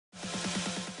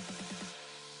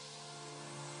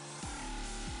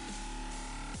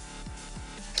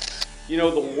You know,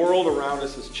 the world around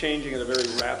us is changing at a very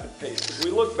rapid pace. As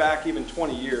we look back even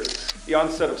 20 years, the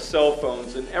onset of cell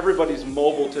phones, and everybody's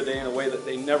mobile today in a way that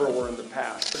they never were in the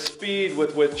past. The speed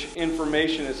with which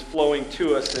information is flowing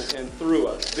to us and through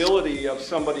us. The ability of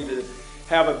somebody to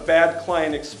have a bad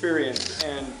client experience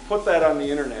and put that on the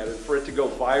internet and for it to go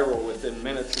viral within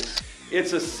minutes.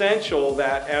 It's essential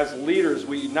that as leaders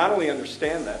we not only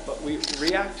understand that, but we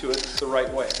react to it the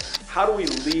right way. How do we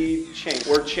lead change?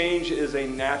 Where change is a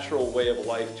natural way of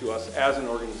life to us as an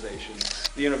organization.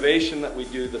 The innovation that we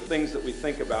do, the things that we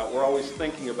think about, we're always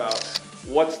thinking about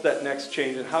what's that next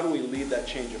change and how do we lead that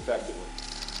change effectively.